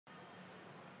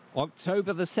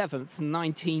October the 7th,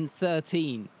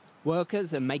 1913.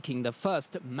 Workers are making the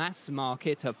first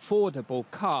mass-market affordable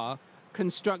car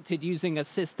constructed using a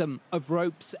system of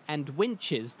ropes and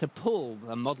winches to pull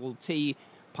the Model T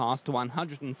past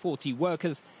 140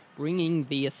 workers, bringing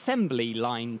the assembly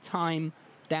line time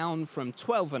down from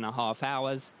 12.5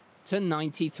 hours to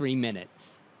 93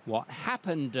 minutes. What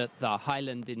happened at the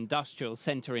Highland Industrial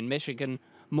Center in Michigan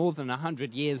more than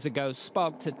 100 years ago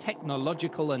sparked a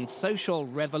technological and social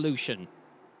revolution.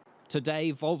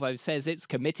 Today, Volvo says it's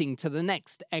committing to the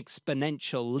next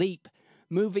exponential leap,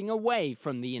 moving away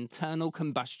from the internal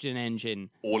combustion engine.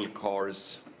 All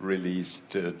cars released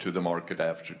to the market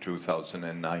after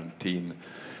 2019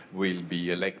 will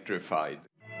be electrified.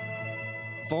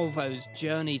 Volvo's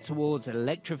journey towards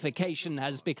electrification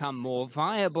has become more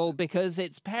viable because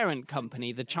its parent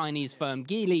company, the Chinese firm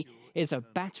Geely, is a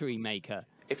battery maker.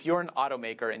 If you're an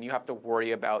automaker and you have to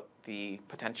worry about the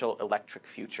potential electric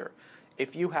future,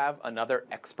 if you have another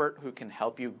expert who can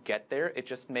help you get there, it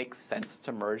just makes sense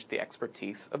to merge the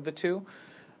expertise of the two.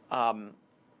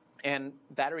 And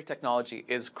battery technology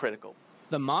is critical.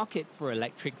 The market for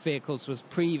electric vehicles was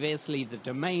previously the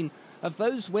domain of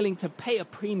those willing to pay a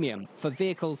premium for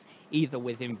vehicles either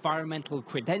with environmental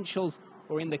credentials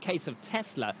or, in the case of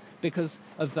Tesla, because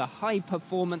of the high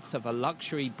performance of a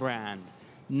luxury brand.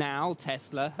 Now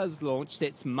Tesla has launched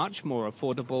its much more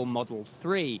affordable Model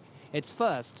 3, its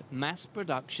first mass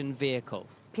production vehicle.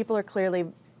 People are clearly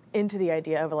into the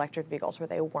idea of electric vehicles where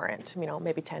they weren't,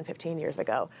 maybe 10, 15 years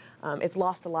ago. It's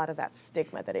lost a lot of that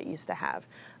stigma that it used to have.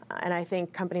 And I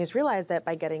think companies realize that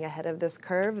by getting ahead of this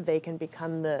curve, they can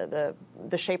become the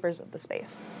shapers of the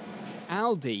space.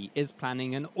 Audi is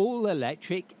planning an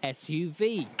all-electric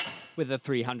SUV with a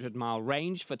 300-mile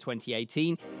range for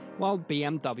 2018, while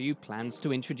BMW plans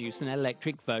to introduce an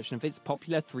electric version of its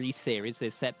popular 3 Series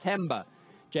this September.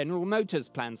 General Motors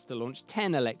plans to launch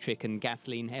 10 electric and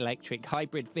gasoline-electric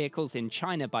hybrid vehicles in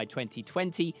China by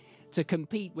 2020 to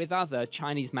compete with other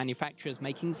Chinese manufacturers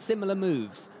making similar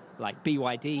moves, like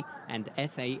BYD and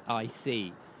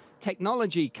SAIC.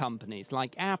 Technology companies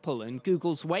like Apple and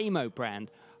Google's Waymo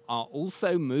brand are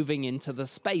also moving into the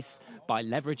space by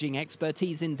leveraging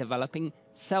expertise in developing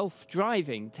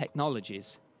self-driving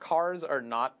technologies. Cars are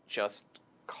not just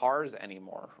cars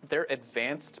anymore. They're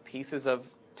advanced pieces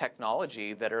of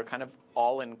technology that are kind of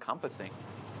all-encompassing.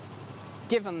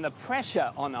 Given the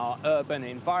pressure on our urban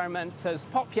environments as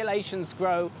populations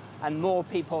grow and more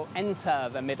people enter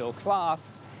the middle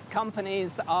class,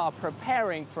 companies are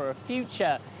preparing for a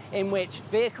future in which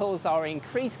vehicles are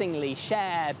increasingly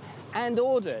shared and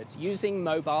ordered using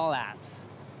mobile apps.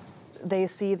 They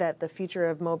see that the future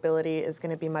of mobility is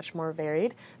going to be much more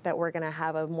varied, that we're going to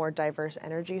have a more diverse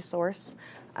energy source,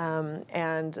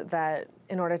 and that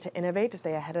in order to innovate, to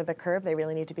stay ahead of the curve, they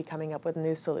really need to be coming up with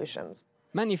new solutions.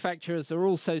 Manufacturers are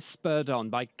also spurred on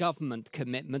by government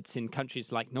commitments in countries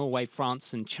like Norway,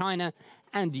 France and China,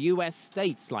 and US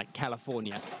states like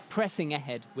California, pressing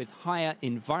ahead with higher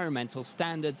environmental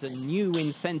standards and new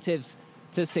incentives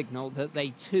to signal that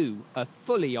they too are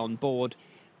fully on board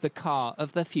the car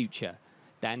of the future.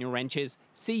 Daniel Wrenches,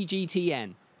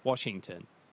 CGTN, Washington.